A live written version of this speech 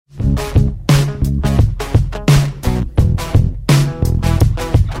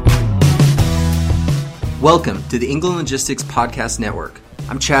Welcome to the England Logistics Podcast Network.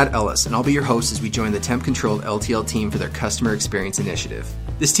 I'm Chad Ellis, and I'll be your host as we join the Temp-Controlled LTL team for their Customer Experience Initiative.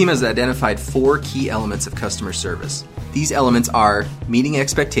 This team has identified 4 key elements of customer service. These elements are meeting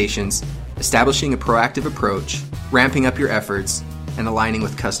expectations, establishing a proactive approach, ramping up your efforts, and aligning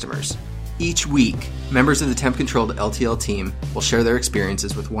with customers. Each week, members of the Temp-Controlled LTL team will share their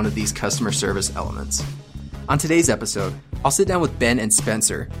experiences with one of these customer service elements. On today's episode, I'll sit down with Ben and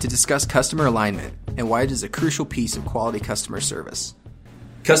Spencer to discuss customer alignment and why it is a crucial piece of quality customer service.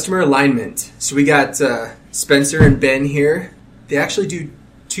 Customer alignment. So we got Spencer and Ben here. They actually do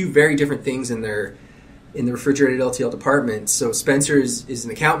 2 very different things in the refrigerated LTL department. So Spencer is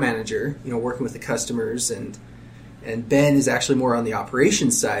an account manager, working with the customers, and Ben is actually more on the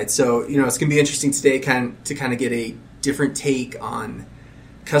operations side. So, it's going to be interesting today to get a different take on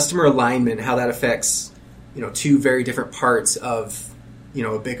customer alignment, how that affects 2 very different parts of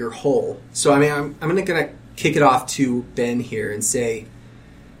a bigger whole. So I'm going to kick it off to Ben here and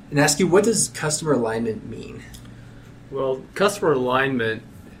ask you, what does customer alignment mean? Well, customer alignment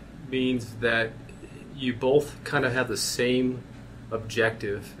means that you both kind of have the same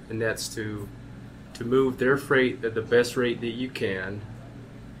objective, and that's to move their freight at the best rate that you can,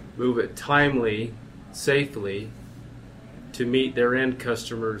 move it timely, safely, to meet their end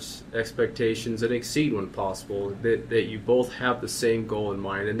customers' expectations and exceed when possible, that you both have the same goal in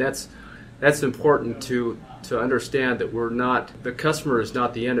mind. And that's important to understand, that the customer is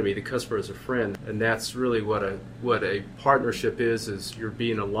not the enemy, the customer is a friend. And that's really what a partnership is you're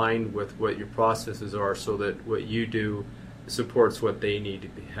being aligned with what your processes are so that what you do supports what they need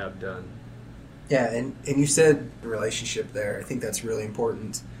to have done. Yeah, and you said relationship there. I think that's really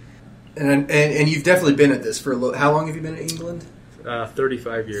important. And you've definitely been at this for how long have you been in England?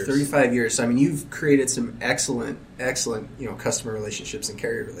 35 years. 35 years. So, you've created some excellent, customer relationships and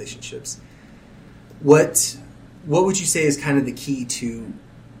carrier relationships. What would you say is kind of the key to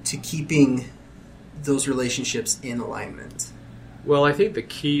keeping those relationships in alignment? Well, I think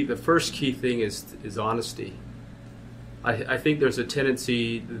the first key thing is honesty. I think there's a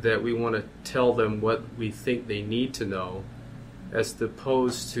tendency that we want to tell them what we think they need to know, as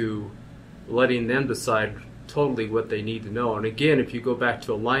opposed to letting them decide totally what they need to know. And again, if you go back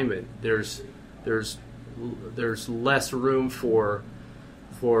to alignment, there's less room for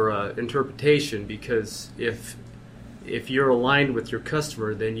interpretation, because if you're aligned with your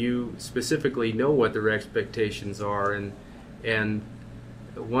customer, then you specifically know what their expectations are, and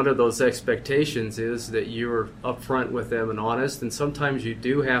one of those expectations is that you're upfront with them and honest, and sometimes you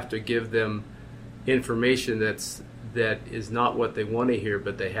do have to give them information that is not what they want to hear,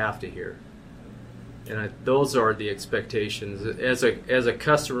 but they have to hear. And those are the expectations. As a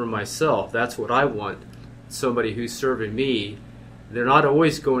customer myself, that's what I want. Somebody who's serving me, they're not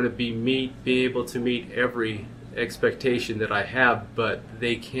always going to be able to meet every expectation that I have, but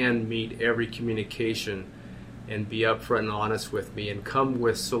they can meet every communication and be upfront and honest with me and come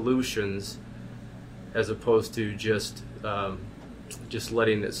with solutions, as opposed to just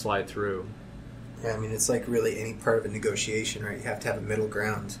letting it slide through. Yeah, it's like really any part of a negotiation, right? You have to have a middle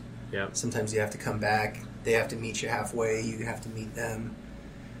ground. Yeah. Sometimes you have to come back. They have to meet you halfway. You have to meet them.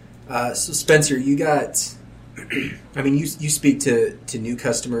 So Spencer, you got, you speak to new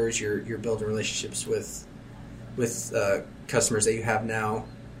customers. You're building relationships with customers that you have now.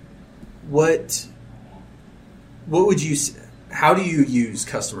 What would you? How do you use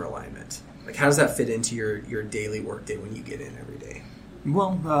customer alignment? Like, how does that fit into your daily workday when you get in every day?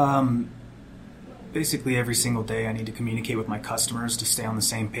 Well, basically every single day I need to communicate with my customers to stay on the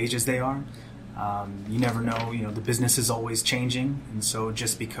same page as they are. You never know, the business is always changing, and so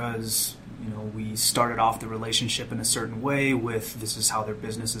just because we started off the relationship in a certain way with this is how their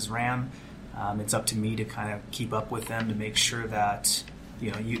business is ran, it's up to me to kind of keep up with them to make sure that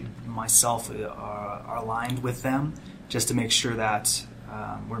myself are aligned with them, just to make sure that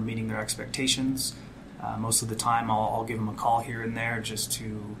we're meeting their expectations. Most of the time I'll give them a call here and there just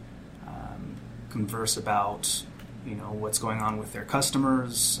to converse about what's going on with their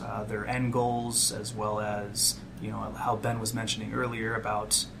customers, their end goals, as well as how Ben was mentioning earlier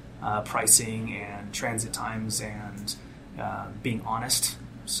about pricing and transit times and being honest.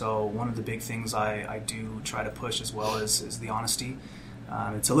 So one of the big things I do try to push as well is the honesty.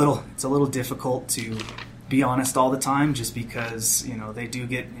 It's a little difficult to be honest all the time, just because they do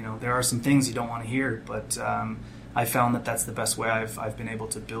get there are some things you don't want to hear, but I found that that's the best way I've been able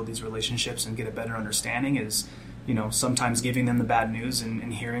to build these relationships and get a better understanding is, sometimes giving them the bad news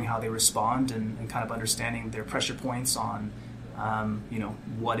and hearing how they respond and kind of understanding their pressure points on,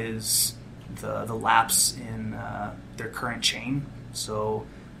 what is the lapse in their current chain. So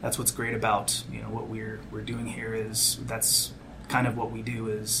that's what's great about what we're doing here. Is that's kind of what we do,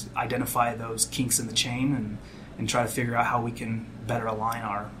 is identify those kinks in the chain and try to figure out how we can better align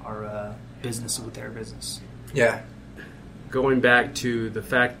our business with their business. Yeah. Going back to the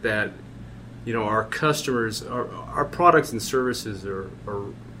fact that our customers, our products and services are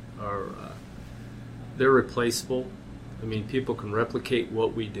they're replaceable. I mean, people can replicate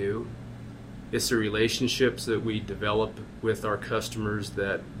what we do. It's the relationships that we develop with our customers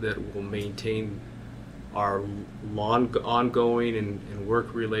that will maintain our ongoing and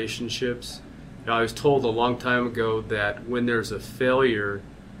work relationships. I was told a long time ago that when there's a failure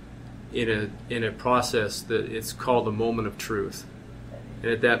in a process, that it's called a moment of truth.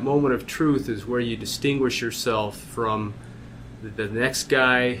 And at that moment of truth is where you distinguish yourself from the next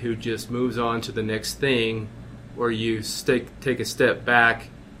guy who just moves on to the next thing, or you take a step back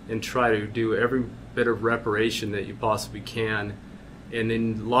and try to do every bit of reparation that you possibly can. And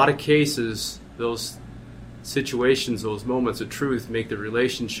in a lot of cases, those situations, those moments of truth, make the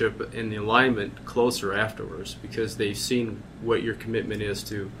relationship and the alignment closer afterwards, because they've seen what your commitment is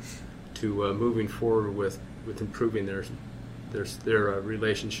to moving forward with improving their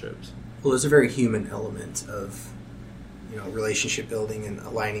relationships. Well, there's a very human element of relationship building and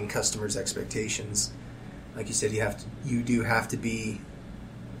aligning customers' expectations. Like you said, you do have to be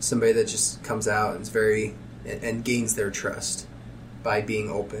somebody that just comes out and is and gains their trust by being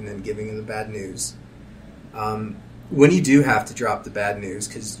open and giving them the bad news. When you do have to drop the bad news,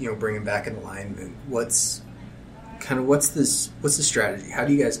 because bring them back in alignment, what's the strategy? How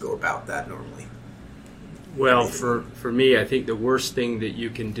do you guys go about that normally? Well, for me, I think the worst thing that you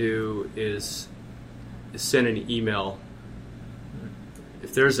can do is send an email.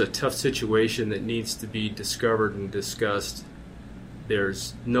 If there's a tough situation that needs to be discovered and discussed,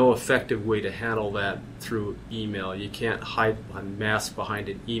 there's no effective way to handle that through email. You can't hide and mask behind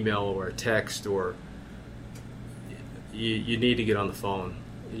an email or a text, or you need to get on the phone.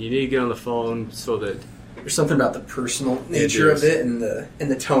 You need to get on the phone so that there's something about the personal nature of it and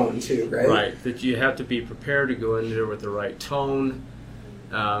the tone too, right? Right. That you have to be prepared to go in there with the right tone,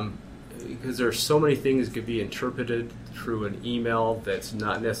 because there's so many things that could be interpreted through an email that's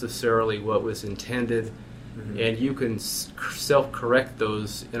not necessarily what was intended. Mm-hmm. And you can self-correct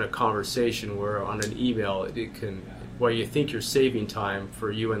those in a conversation, where on an email while you think you're saving time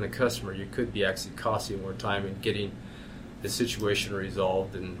for you and the customer, you could be actually costing more time in getting the situation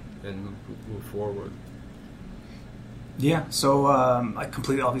resolved and move forward. Yeah, so I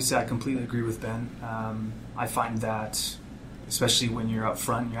completely agree with Ben. I find that, especially when you're up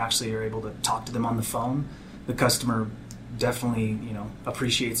front, you actually are able to talk to them on the phone. The customer definitely,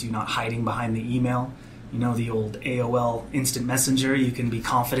 appreciates you not hiding behind the email. The old AOL instant messenger, you can be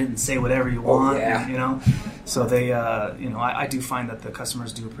confident and say whatever you want. Oh, yeah. And, so they, I do find that the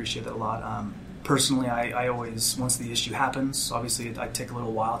customers do appreciate that a lot. Personally, I always, once the issue happens, obviously I take a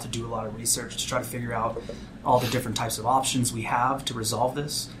little while to do a lot of research to try to figure out all the different types of options we have to resolve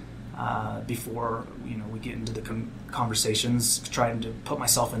this before we get into the conversations, trying to put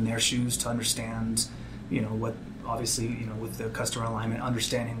myself in their shoes to understand what, obviously, with the customer alignment,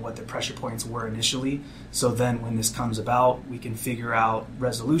 understanding what the pressure points were initially. So then when this comes about, we can figure out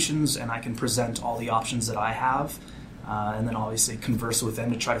resolutions, and I can present all the options that I have. And then obviously converse with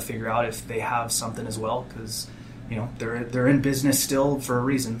them to try to figure out if they have something as well, because they're in business still for a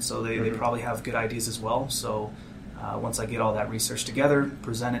reason, so they probably have good ideas as well. So once I get all that research together,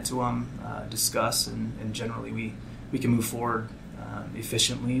 present it to them, discuss, and generally we can move forward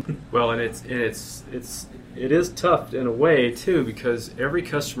efficiently. Well, and it is tough in a way too, because every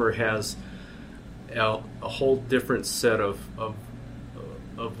customer has a whole different set of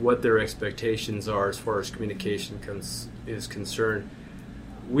what their expectations are as far as communication is concerned.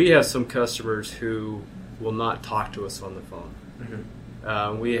 We have some customers who will not talk to us on the phone.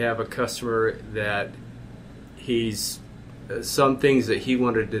 Mm-hmm. We have a customer that he's some things that he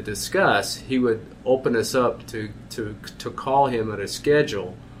wanted to discuss, he would open us up to call him at a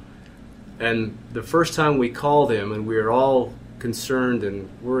schedule. And the first time we called him, and we were all concerned and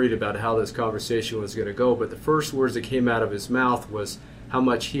worried about how this conversation was going to go, but the first words that came out of his mouth was how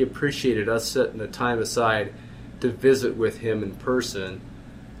much he appreciated us setting the time aside to visit with him in person,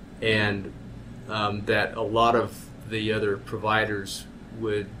 and that a lot of the other providers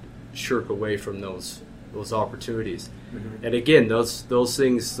would shirk away from those opportunities. Mm-hmm. And again, those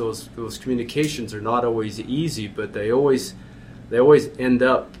things, those communications are not always easy, but they always end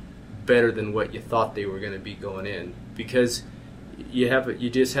up better than what you thought they were going to be going in, because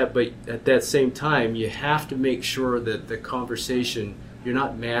but at that same time, you have to make sure that the conversation, you're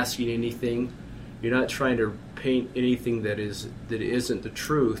not masking anything. you're not trying to paint anything that isn't the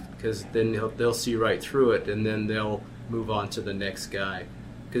truth, because then they'll see right through it, and then they'll move on to the next guy.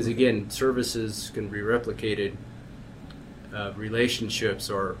 Because again, services can be replicated. Relationships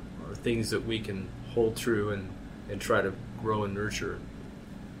are things that we can hold true and try to grow and nurture.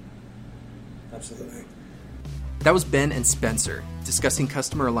 Absolutely. That was Ben and Spencer discussing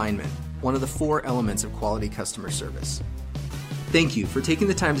customer alignment, one of the 4 elements of quality customer service. Thank you for taking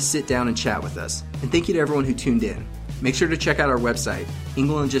the time to sit down and chat with us, and thank you to everyone who tuned in. Make sure to check out our website,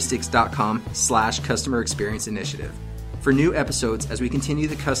 englandlogistics.com/customer experience initiative, for new episodes as we continue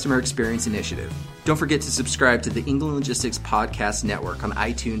the customer experience initiative. Don't forget to subscribe to the England Logistics Podcast Network on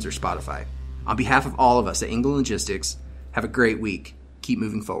iTunes or Spotify. On behalf of all of us at England Logistics, have a great week. Keep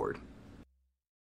moving forward.